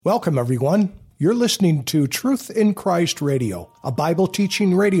Welcome, everyone. You're listening to Truth in Christ Radio, a Bible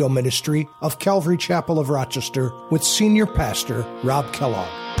teaching radio ministry of Calvary Chapel of Rochester with Senior Pastor Rob Kellogg.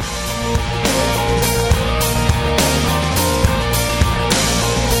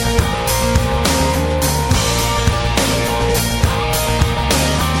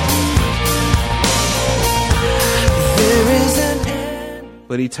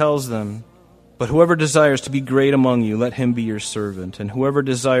 But he tells them, "But whoever desires to be great among you, let him be your servant. And whoever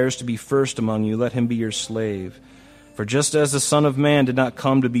desires to be first among you, let him be your slave. For just as the Son of Man did not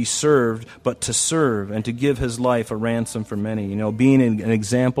come to be served, but to serve, and to give his life a ransom for many." Being an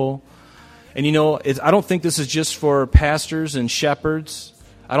example. And I don't think this is just for pastors and shepherds.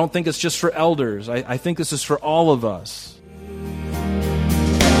 I don't think it's just for elders. I think this is for all of us.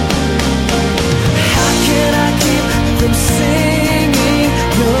 How can I keep from singing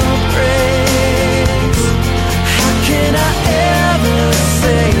your praise? How can I ever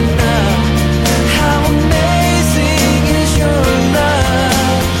say enough? How amazing is your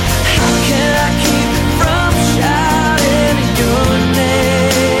love? How can I keep from shouting your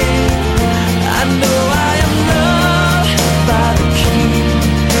name? I know I am loved by the King,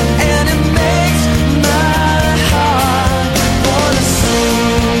 and it makes my heart wanna sing.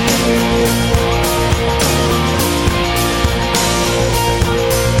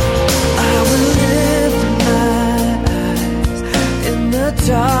 I will lift my eyes in the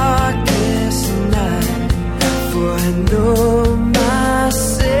darkest night, for I know my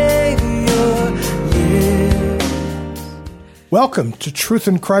Savior lives. Welcome to Truth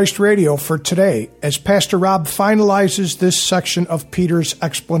in Christ Radio for today, as Pastor Rob finalizes this section of Peter's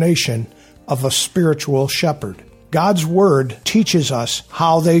explanation of a spiritual shepherd. God's Word teaches us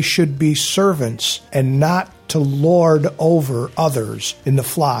how they should be servants and not to lord over others in the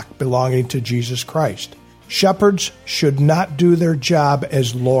flock belonging to Jesus Christ. Shepherds should not do their job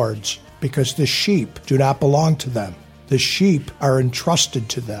as lords, because the sheep do not belong to them. The sheep are entrusted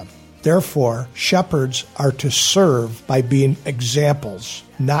to them. Therefore, shepherds are to serve by being examples,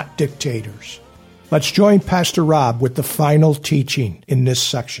 not dictators. Let's join Pastor Rob with the final teaching in this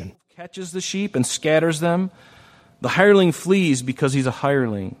section. Catches the sheep and scatters them. The hireling flees because he's a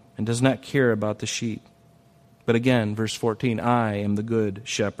hireling and does not care about the sheep. But again, verse 14, I am the good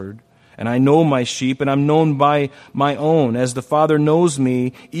shepherd, and I know my sheep, and I'm known by my own. As the Father knows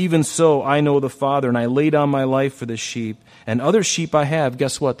me, even so I know the Father, and I lay down my life for the sheep. And other sheep I have,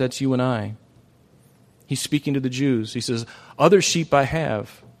 guess what? That's you and I. He's speaking to the Jews. He says, other sheep I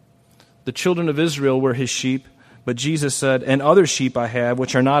have. The children of Israel were his sheep, but Jesus said, and other sheep I have,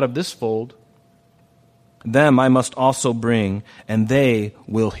 which are not of this fold. Them I must also bring, and they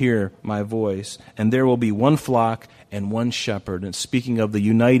will hear my voice. And there will be one flock and one shepherd. And speaking of the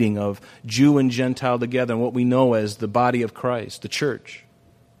uniting of Jew and Gentile together, and what we know as the body of Christ, the church.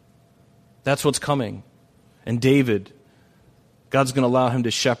 That's what's coming. And David, God's going to allow him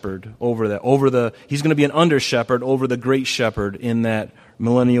to shepherd over that. He's going to be an under shepherd over the great shepherd in that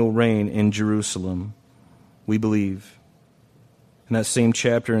millennial reign in Jerusalem. We believe. In that same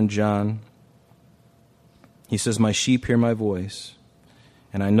chapter in John, he says, my sheep hear my voice,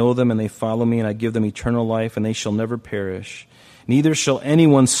 and I know them, and they follow me, and I give them eternal life, and they shall never perish. Neither shall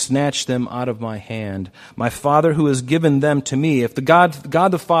anyone snatch them out of my hand. My Father who has given them to me. If God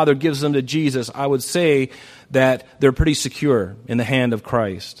the Father gives them to Jesus, I would say that they're pretty secure in the hand of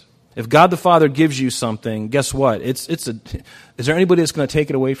Christ. If God the Father gives you something, guess what? Is there anybody that's going to take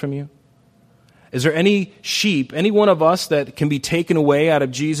it away from you? Is there any sheep, any one of us that can be taken away out of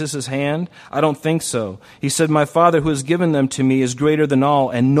Jesus' hand? I don't think so. He said, my Father who has given them to me is greater than all,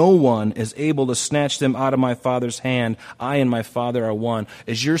 and no one is able to snatch them out of my Father's hand. I and my Father are one.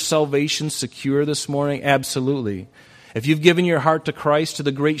 Is your salvation secure this morning? Absolutely. If you've given your heart to Christ, to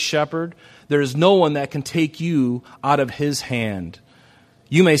the great shepherd, there is no one that can take you out of his hand.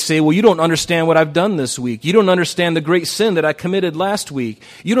 You may say, well, you don't understand what I've done this week. You don't understand the great sin that I committed last week.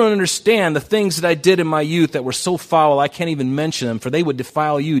 You don't understand the things that I did in my youth that were so foul I can't even mention them, for they would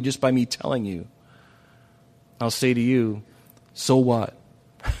defile you just by me telling you. I'll say to you, so what?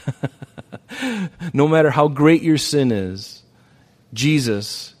 No matter how great your sin is,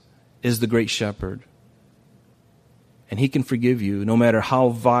 Jesus is the great shepherd. And he can forgive you no matter how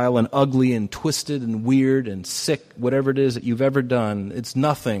vile and ugly and twisted and weird and sick, whatever it is that you've ever done. It's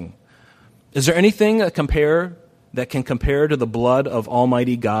nothing. Is there anything that can compare to the blood of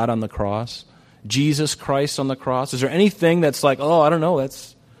Almighty God on the cross? Jesus Christ on the cross? Is there anything that's like, oh, I don't know,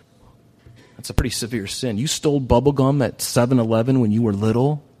 that's a pretty severe sin. You stole bubble gum at 7-Eleven when you were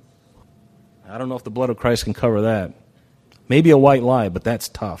little? I don't know if the blood of Christ can cover that. Maybe a white lie, but that's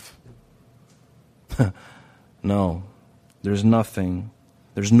tough. No. There's nothing.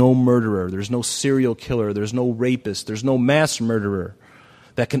 There's no murderer. There's no serial killer. There's no rapist. There's no mass murderer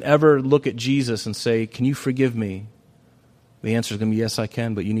that can ever look at Jesus and say, can you forgive me? The answer is going to be, yes, I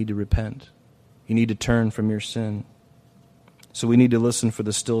can, but you need to repent. You need to turn from your sin. So we need to listen for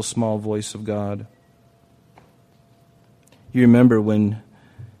the still small voice of God. You remember when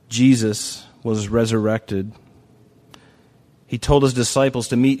Jesus was resurrected, he told his disciples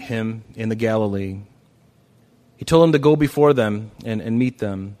to meet him in the Galilee. He told them to go before them and meet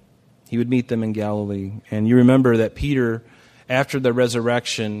them. He would meet them in Galilee. And you remember that Peter, after the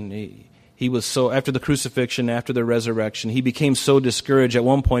resurrection, he was so, after the crucifixion, after the resurrection, he became so discouraged. At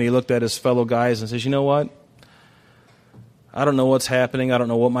one point, he looked at his fellow guys and says, you know what? I don't know what's happening. I don't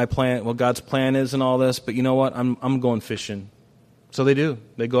know what God's plan is and all this, but you know what? I'm going fishing. So they do.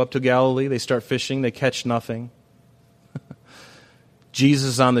 They go up to Galilee. They start fishing. They catch nothing. Jesus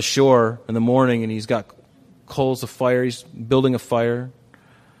is on the shore in the morning, and he's got coals of fire. He's building a fire. And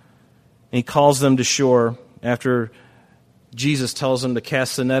he calls them to shore after Jesus tells them to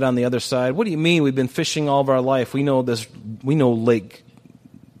cast the net on the other side. What do you mean? We've been fishing all of our life. We know this lake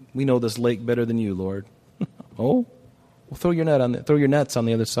better than you, Lord. Oh? Well, throw your nets on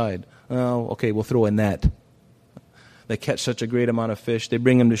the other side. Oh, okay, we'll throw a net. They catch such a great amount of fish. They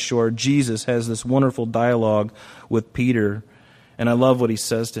bring him to shore. Jesus has this wonderful dialogue with Peter, and I love what he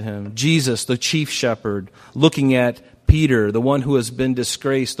says to him. Jesus, the chief shepherd, looking at Peter, the one who has been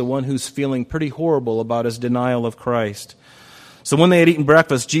disgraced, the one who's feeling pretty horrible about his denial of Christ. So when they had eaten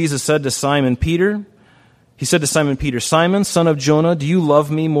breakfast, Jesus said to Simon Peter, Simon, son of Jonah, do you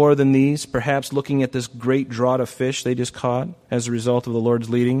love me more than these? Perhaps looking at this great draught of fish they just caught as a result of the Lord's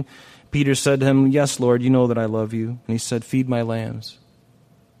leading. Peter said to him, yes, Lord, you know that I love you. And he said, feed my lambs.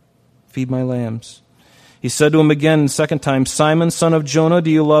 Feed my lambs. He said to him again, second time, Simon, son of Jonah,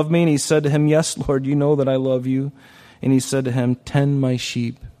 do you love me? And he said to him, yes, Lord, you know that I love you. And he said to him, tend my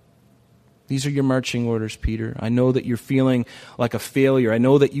sheep. These are your marching orders, Peter. I know that you're feeling like a failure. I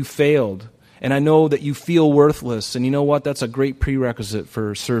know that you failed. And I know that you feel worthless. And you know what? That's a great prerequisite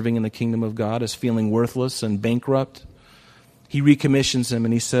for serving in the kingdom of God, is feeling worthless and bankrupt. He recommissions him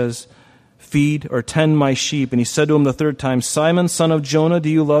and he says, feed or tend my sheep. And he said to him the third time, Simon, son of Jonah, do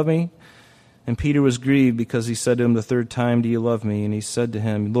you love me? And Peter was grieved because he said to him the third time, do you love me? And he said to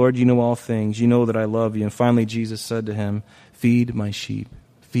him, Lord, you know all things. You know that I love you. And finally Jesus said to him, feed my sheep.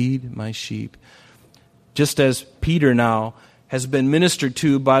 Feed my sheep. Just as Peter now has been ministered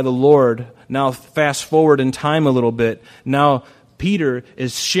to by the Lord, now fast forward in time a little bit, now Peter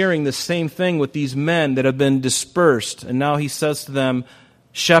is sharing the same thing with these men that have been dispersed. And now he says to them,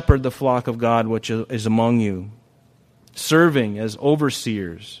 shepherd the flock of God which is among you, serving as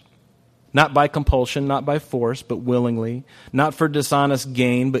overseers, not by compulsion, not by force, but willingly, not for dishonest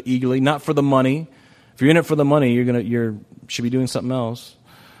gain, but eagerly, not for the money. If you're in it for the money, you should be doing something else.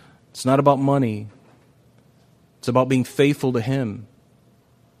 It's not about money. It's about being faithful to Him.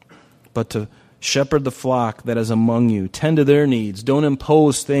 But to shepherd the flock that is among you. Tend to their needs. Don't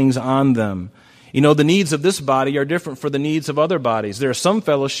impose things on them. You know, the needs of this body are different from the needs of other bodies. There are some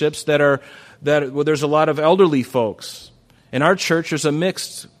fellowships where there's a lot of elderly folks. In our church, it's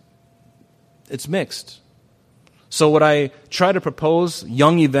mixed. So would I try to propose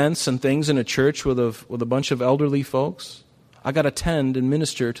young events and things in a church with a bunch of elderly folks? I got to tend and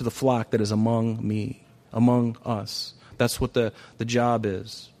minister to the flock that is among me, among us. That's what the job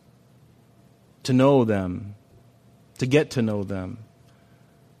is. To know them, to get to know them.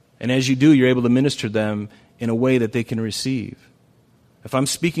 And as you do, you're able to minister to them in a way that they can receive. If I'm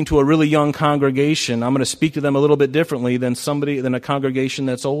speaking to a really young congregation, I'm going to speak to them a little bit differently than a congregation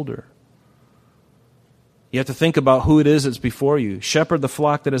that's older. You have to think about who it is that's before you. Shepherd the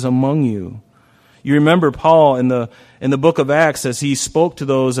flock that is among you. You remember Paul in the book of Acts as he spoke to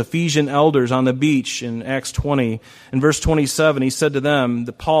those Ephesian elders on the beach in Acts 20. In verse 27, he said to them,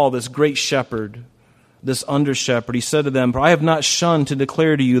 Paul, this great shepherd, this under-shepherd, he said to them, I have not shunned to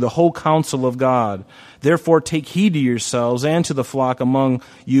declare to you the whole counsel of God. Therefore take heed to yourselves and to the flock among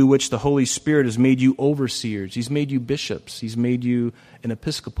you which the Holy Spirit has made you overseers. He's made you bishops. He's made you an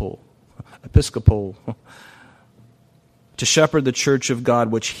episcopal. To shepherd the church of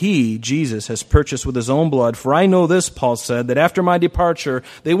God, which He, Jesus, has purchased with His own blood. For I know this, Paul said, that after my departure,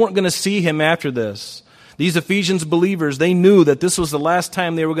 they weren't going to see Him after this. These Ephesians believers, they knew that this was the last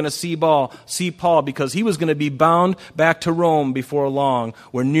time they were going to see Paul because he was going to be bound back to Rome before long,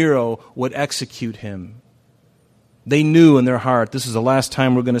 where Nero would execute him. They knew in their heart, this is the last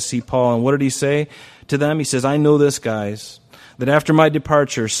time we're going to see Paul. And what did he say to them? He says, I know this, guys, that after my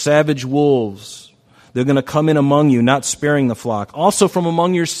departure, savage wolves, They're going to come in among you, not sparing the flock. Also from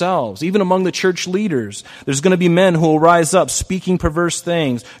among yourselves, even among the church leaders, there's going to be men who will rise up speaking perverse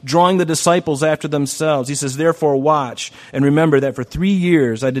things, drawing the disciples after themselves. He says, therefore watch and remember that for 3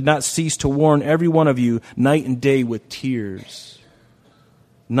 years I did not cease to warn every one of you night and day with tears.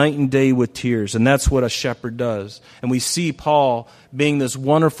 Night and day with tears. And that's what a shepherd does. And we see Paul being this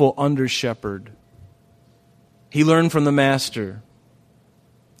wonderful under-shepherd. He learned from the master.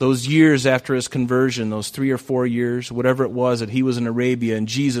 Those years after his conversion, those 3 or 4 years, whatever it was that he was in Arabia and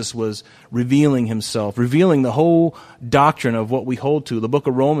Jesus was revealing himself, revealing the whole doctrine of what we hold to. The book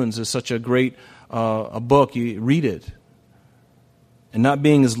of Romans is such a great a book. You read it. And not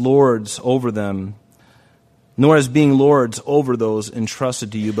being as lords over them, nor as being lords over those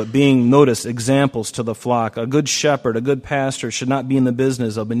entrusted to you, but being, notice, examples to the flock. A good shepherd, a good pastor should not be in the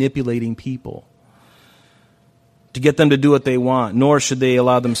business of manipulating people to get them to do what they want, nor should they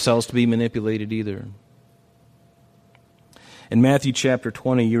allow themselves to be manipulated either. In Matthew chapter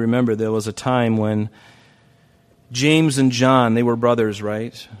 20, you remember there was a time when James and John, they were brothers,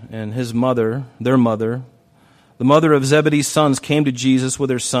 right? And his mother, their mother, the mother of Zebedee's sons, came to Jesus with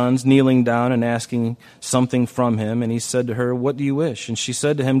her sons, kneeling down and asking something from him. And he said to her, what do you wish? And she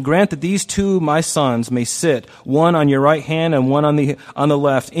said to him, grant that these 2 my sons may sit, one on your right hand and one on the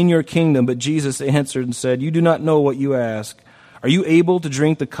left, in your kingdom. But Jesus answered and said, you do not know what you ask. Are you able to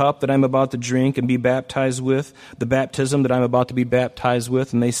drink the cup that I'm about to drink and be baptized with, the baptism that I'm about to be baptized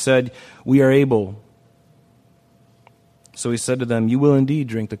with? And they said, we are able. So he said to them, you will indeed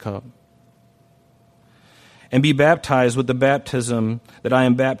drink the cup and be baptized with the baptism that I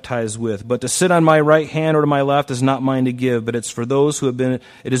am baptized with. But to sit on my right hand or to my left is not mine to give, but it's for those who it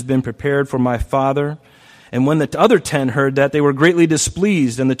has been prepared for my Father. And when the other 10 heard that, they were greatly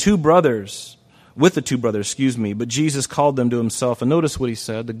displeased, and the two brothers, but Jesus called them to himself. And notice what he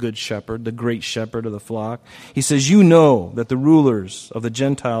said, the good shepherd, the great shepherd of the flock. He says, you know that the rulers of the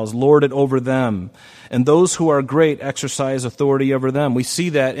Gentiles lord it over them, and those who are great exercise authority over them. We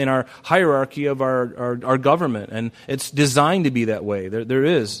see that in our hierarchy of our government, and it's designed to be that way. There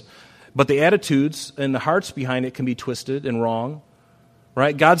is. But the attitudes and the hearts behind it can be twisted and wrong.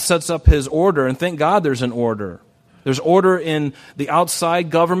 Right? God sets up his order, and thank God there's an order. There's order in the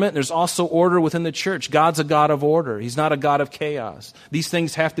outside government. There's also order within the church. God's a God of order. He's not a God of chaos. These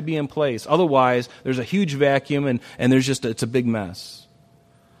things have to be in place. Otherwise, there's a huge vacuum and it's a big mess.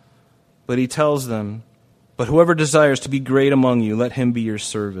 But he tells them, but whoever desires to be great among you, let him be your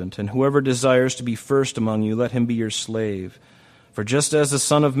servant. And whoever desires to be first among you, let him be your slave. For just as the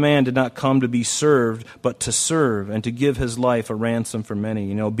Son of Man did not come to be served, but to serve and to give his life a ransom for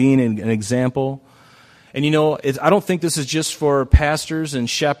many. Being an example. And I don't think this is just for pastors and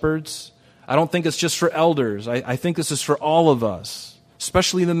shepherds. I don't think it's just for elders. I think this is for all of us,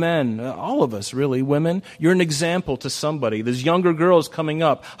 especially the men, all of us really, women. You're an example to somebody. There's younger girls coming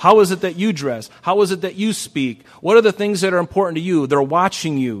up. How is it that you dress? How is it that you speak? What are the things that are important to you? They're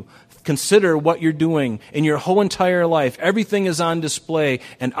watching you. Consider what you're doing in your whole entire life. Everything is on display,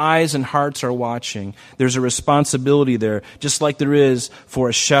 and eyes and hearts are watching. There's a responsibility there, just like there is for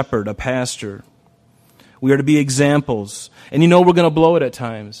a shepherd, a pastor. We are to be examples. And we're going to blow it at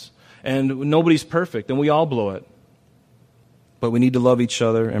times. And nobody's perfect, and we all blow it. But we need to love each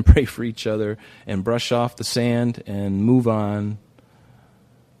other and pray for each other and brush off the sand and move on.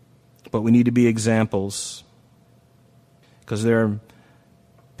 But we need to be examples. Because there are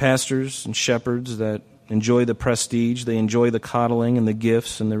pastors and shepherds that enjoy the prestige. They enjoy the coddling and the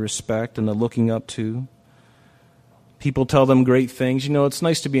gifts and the respect and the looking up to. People tell them great things. It's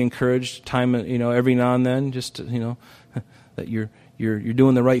nice to be encouraged every now and then, just to, that you're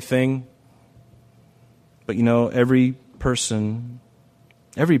doing the right thing. But every person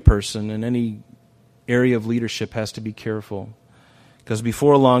in any area of leadership has to be careful, because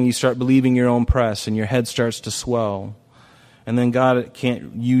before long you start believing your own press and your head starts to swell, and then God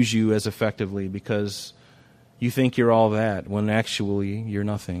can't use you as effectively because you think you're all that when actually you're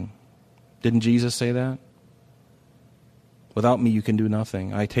nothing. Didn't Jesus say that? Without me, you can do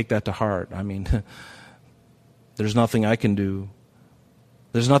nothing. I take that to heart. There's nothing I can do.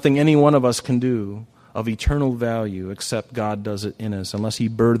 There's nothing any one of us can do of eternal value except God does it in us, unless he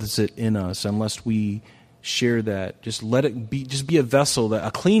births it in us, unless we share that. Just let it be, just be a vessel, a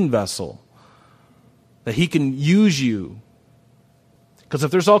clean vessel, that he can use you. Because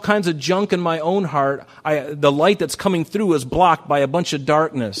if there's all kinds of junk in my own heart, the light that's coming through is blocked by a bunch of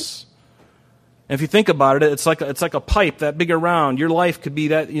darkness. And if you think about it, it's like a pipe that big around. Your life could be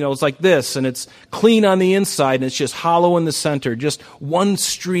that, it's like this, and it's clean on the inside, and it's just hollow in the center. Just one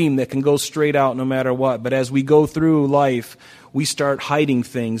stream that can go straight out no matter what. But as we go through life, we start hiding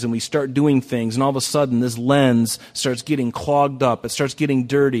things, and we start doing things, and all of a sudden this lens starts getting clogged up. It starts getting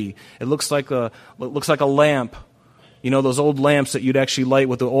dirty. It looks like a lamp. Those old lamps that you'd actually light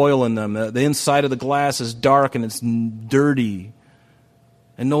with the oil in them. The inside of the glass is dark and it's dirty.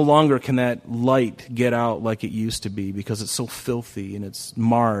 And no longer can that light get out like it used to be because it's so filthy and it's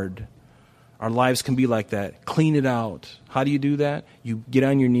marred. Our lives can be like that. Clean it out. How do you do that? You get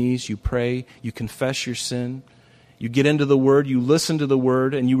on your knees, you pray, you confess your sin. You get into the Word, you listen to the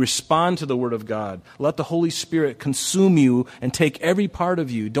Word, and you respond to the Word of God. Let the Holy Spirit consume you and take every part of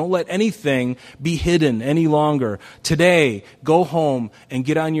you. Don't let anything be hidden any longer. Today, go home and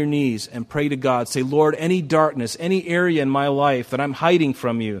get on your knees and pray to God. Say, Lord, any darkness, any area in my life that I'm hiding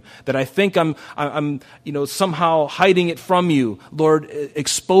from you, that I think I'm somehow hiding it from you, Lord,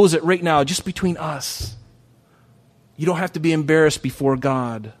 expose it right now, just between us. You don't have to be embarrassed before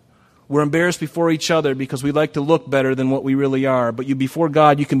God. We're embarrassed before each other because we like to look better than what we really are. But before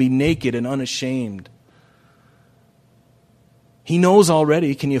God, you can be naked and unashamed. He knows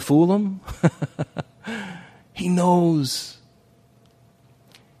already. Can you fool him? He knows.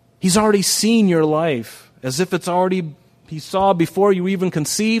 He's already seen your life as if he saw before you even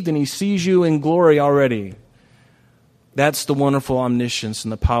conceived, and he sees you in glory already. That's the wonderful omniscience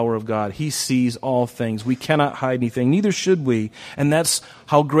and the power of God. He sees all things. We cannot hide anything. Neither should we. And that's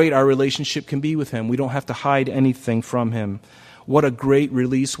how great our relationship can be with Him. We don't have to hide anything from Him. What a great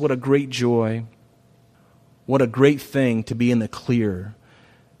release. What a great joy. What a great thing to be in the clear.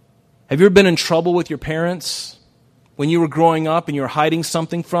 Have you ever been in trouble with your parents? When you were growing up and you were hiding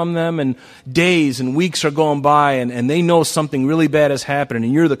something from them, and days and weeks are going by, and they know something really bad has happened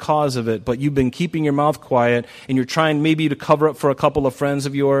and you're the cause of it, but you've been keeping your mouth quiet and you're trying maybe to cover up for a couple of friends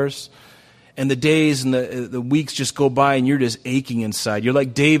of yours, and the days and the weeks just go by and you're just aching inside. You're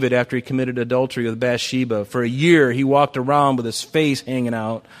like David after he committed adultery with Bathsheba. For a year he walked around with his face hanging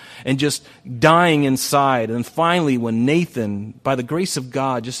out and just dying inside. And finally, when Nathan, by the grace of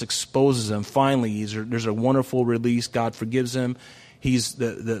God, just exposes him, finally there's a wonderful release. God forgives him.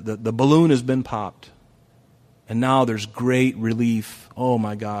 The balloon has been popped. And now there's great relief. Oh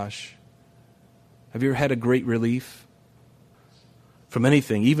my gosh. Have you ever had a great relief? From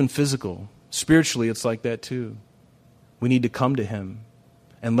anything, even physical. Spiritually, it's like that too. We need to come to Him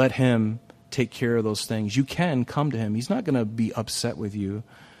and let Him take care of those things. You can come to Him. He's not going to be upset with you.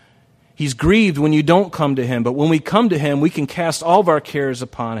 He's grieved when you don't come to Him. But when we come to Him, we can cast all of our cares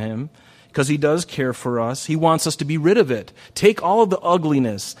upon Him because He does care for us. He wants us to be rid of it. Take all of the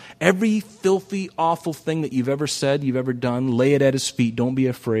ugliness, every filthy, awful thing that you've ever said, you've ever done, lay it at His feet. Don't be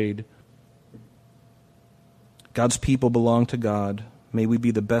afraid. God's people belong to God. May we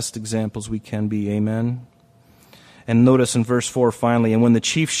be the best examples we can be. Amen. And notice in verse 4 finally, and when the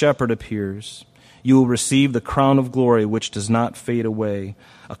chief shepherd appears, you will receive the crown of glory which does not fade away.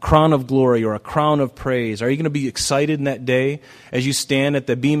 A crown of glory or a crown of praise. Are you going to be excited in that day as you stand at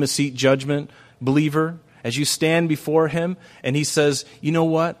the Bema Seat judgment, believer? As you stand before Him and He says, you know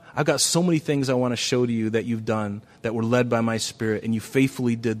what? I've got so many things I want to show to you that you've done that were led by my Spirit, and you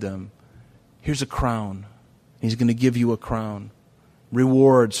faithfully did them. Here's a crown. He's going to give you a crown.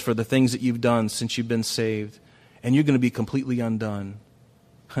 Rewards for the things that you've done since you've been saved. And you're going to be completely undone.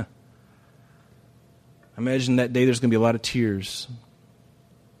 Imagine that day there's going to be a lot of tears.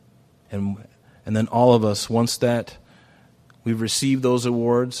 And then all of us, once that we've received those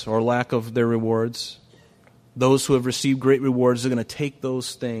awards or lack of their rewards, those who have received great rewards are going to take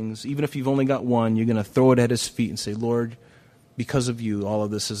those things, even if you've only got one, you're going to throw it at His feet and say, Lord, because of you, all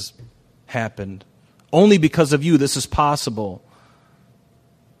of this has happened. Only because of you, this is possible.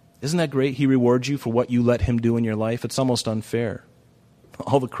 Isn't that great? He rewards you for what you let Him do in your life. It's almost unfair.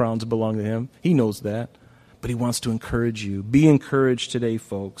 All the crowns belong to Him. He knows that. But He wants to encourage you. Be encouraged today,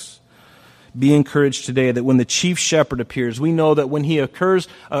 folks. Be encouraged today that when the chief shepherd appears, we know that when He appears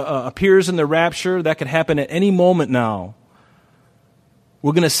in the rapture, that could happen at any moment now.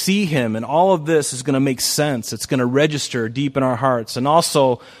 We're going to see Him, and all of this is going to make sense. It's going to register deep in our hearts. And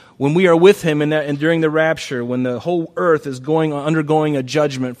also, when we are with Him and during the rapture, when the whole earth is undergoing a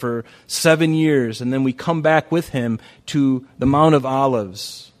judgment for 7 years, and then we come back with Him to the Mount of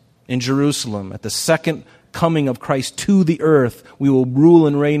Olives in Jerusalem, at the second coming of Christ to the earth, we will rule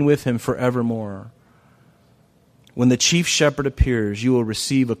and reign with Him forevermore. When the chief shepherd appears, you will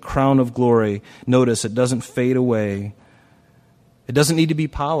receive a crown of glory. Notice, it doesn't fade away. It doesn't need to be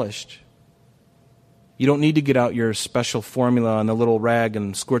polished. You don't need to get out your special formula on the little rag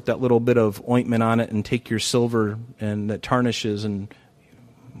and squirt that little bit of ointment on it and take your silver and that tarnishes and,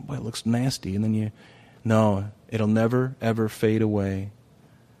 boy, it looks nasty. And then no, it'll never, ever fade away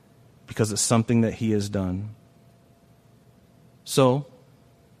because it's something that He has done. So,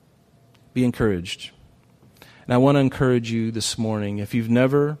 be encouraged. And I want to encourage you this morning, if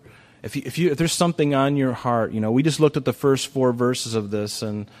there's something on your heart, we just looked at the first 4 verses of this,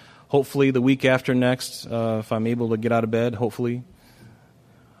 and hopefully the week after next, if I'm able to get out of bed, hopefully,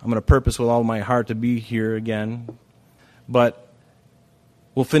 I'm going to purpose with all my heart to be here again. But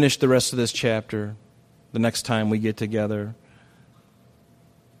we'll finish the rest of this chapter the next time we get together.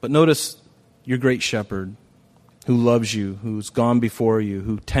 But notice your great shepherd who loves you, who's gone before you,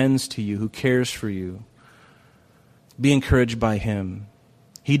 who tends to you, who cares for you. Be encouraged by Him.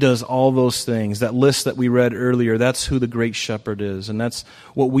 He does all those things. That list that we read earlier, that's who the great shepherd is, and that's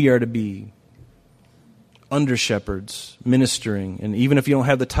what we are to be. Under shepherds, ministering. And even if you don't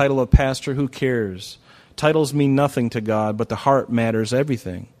have the title of pastor, who cares? Titles mean nothing to God, but the heart matters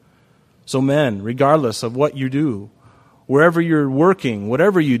everything. So men, regardless of what you do, wherever you're working,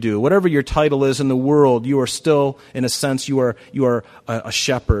 whatever you do, whatever your title is in the world, you are still, in a sense, you are a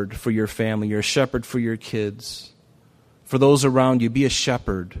shepherd for your family. You're a shepherd for your kids. For those around you, be a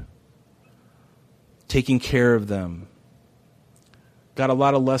shepherd, taking care of them. Got a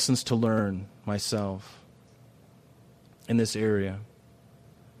lot of lessons to learn myself in this area.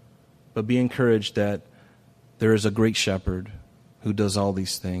 But be encouraged that there is a great shepherd who does all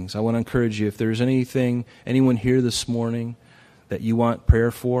these things. I want to encourage you, if there's anyone here this morning that you want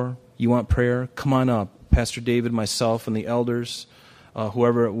prayer for, come on up. Pastor David, myself, and the elders,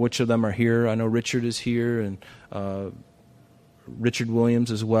 which of them are here. I know Richard is here, and Richard Williams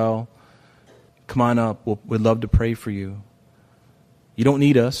as well. Come on up. We'd love to pray for you. You don't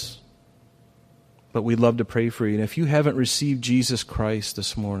need us, but we'd love to pray for you. And if you haven't received Jesus Christ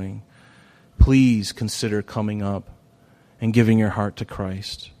this morning, please consider coming up and giving your heart to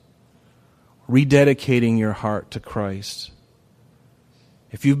Christ. Rededicating your heart to Christ.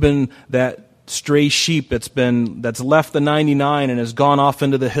 If you've been that stray sheep that's left the 99 and has gone off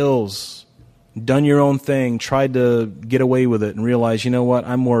into the hills, done your own thing, tried to get away with it and realized, you know what,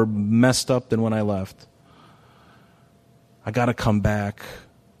 I'm more messed up than when I left. I got to come back.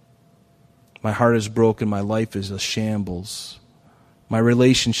 My heart is broken. My life is a shambles. My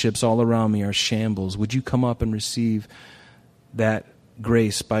relationships all around me are shambles. Would you come up and receive that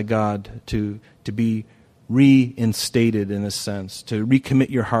grace by God to be reinstated, in a sense, to recommit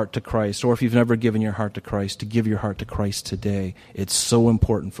your heart to Christ, or if you've never given your heart to Christ, to give your heart to Christ today. It's so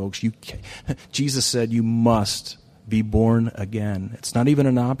important, folks. Jesus said you must be born again. It's not even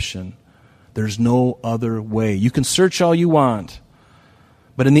an option. There's no other way. You can search all you want,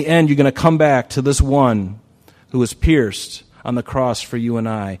 but in the end, you're going to come back to this one who was pierced on the cross for you and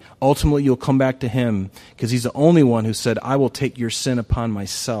I. Ultimately, you'll come back to Him because He's the only one who said, I will take your sin upon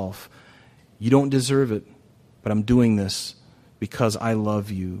myself. You don't deserve it, but I'm doing this because I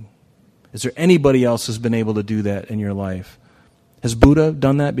love you. Is there anybody else who's been able to do that in your life? Has Buddha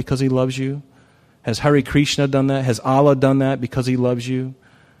done that because he loves you? Has Hare Krishna done that? Has Allah done that because He loves you?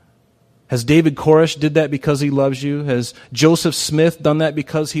 Has David Koresh did that because he loves you? Has Joseph Smith done that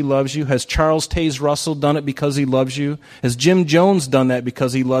because he loves you? Has Charles Taze Russell done it because he loves you? Has Jim Jones done that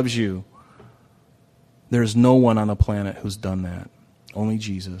because he loves you? There is no one on the planet who's done that. Only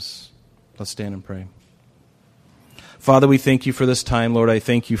Jesus. Let's stand and pray. Father, we thank you for this time. Lord, I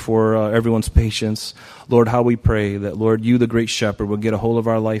thank you for everyone's patience. Lord, how we pray that, Lord, you, the great shepherd, will get a hold of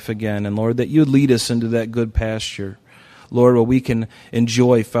our life again. And, Lord, that you would lead us into that good pasture. Lord, where we can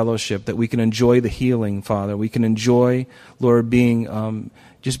enjoy fellowship, that we can enjoy the healing, Father. We can enjoy, Lord,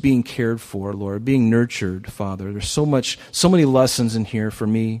 just being cared for, Lord, being nurtured, Father. There's so many lessons in here for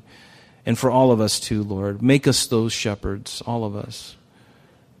me and for all of us too, Lord. Make us those shepherds, all of us,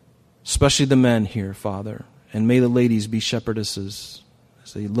 especially the men here, Father. And may the ladies be shepherdesses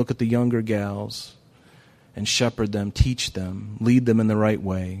as they look at the younger gals and shepherd them, teach them, lead them in the right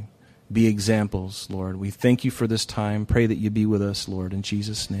way. Be examples, Lord. We thank you for this time. Pray that you be with us, Lord, in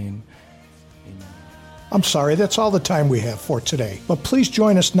Jesus' name. Amen. I'm sorry, that's all the time we have for today. But please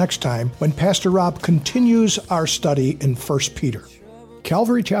join us next time when Pastor Rob continues our study in 1 Peter.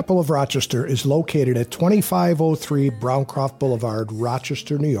 Calvary Chapel of Rochester is located at 2503 Browncroft Boulevard,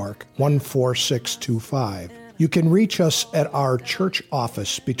 Rochester, New York, 14625. You can reach us at our church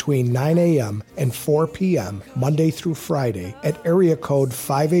office between 9 a.m. and 4 p.m. Monday through Friday at area code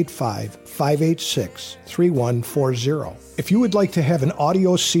 585-586-3140. If you would like to have an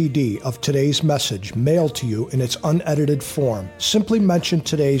audio CD of today's message mailed to you in its unedited form, simply mention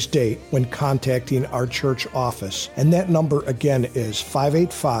today's date when contacting our church office, and that number again is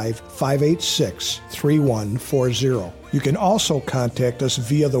 585-586-3140. You can also contact us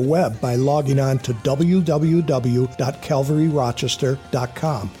via the web by logging on to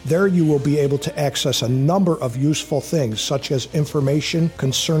www.calvaryrochester.com. There you will be able to access a number of useful things such as information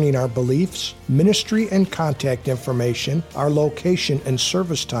concerning our beliefs, ministry and contact information, our location and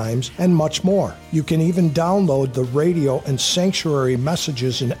service times, and much more. You can even download the radio and sanctuary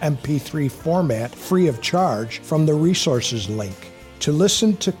messages in MP3 format free of charge from the resources link. To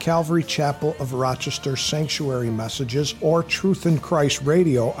listen to Calvary Chapel of Rochester Sanctuary messages or Truth in Christ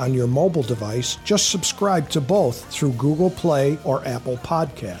Radio on your mobile device, just subscribe to both through Google Play or Apple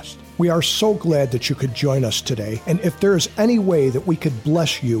Podcast. We are so glad that you could join us today, and if there is any way that we could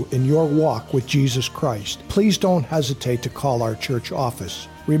bless you in your walk with Jesus Christ, please don't hesitate to call our church office.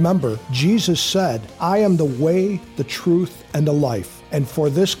 Remember, Jesus said, "I am the way, the truth, and the life, and for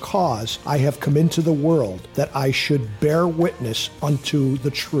this cause I have come into the world, that I should bear witness unto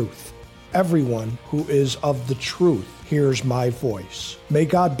the truth. Everyone who is of the truth hears my voice." May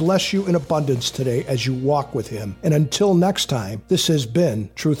God bless you in abundance today as you walk with Him. And until next time, this has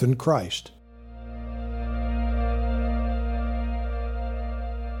been Truth in Christ.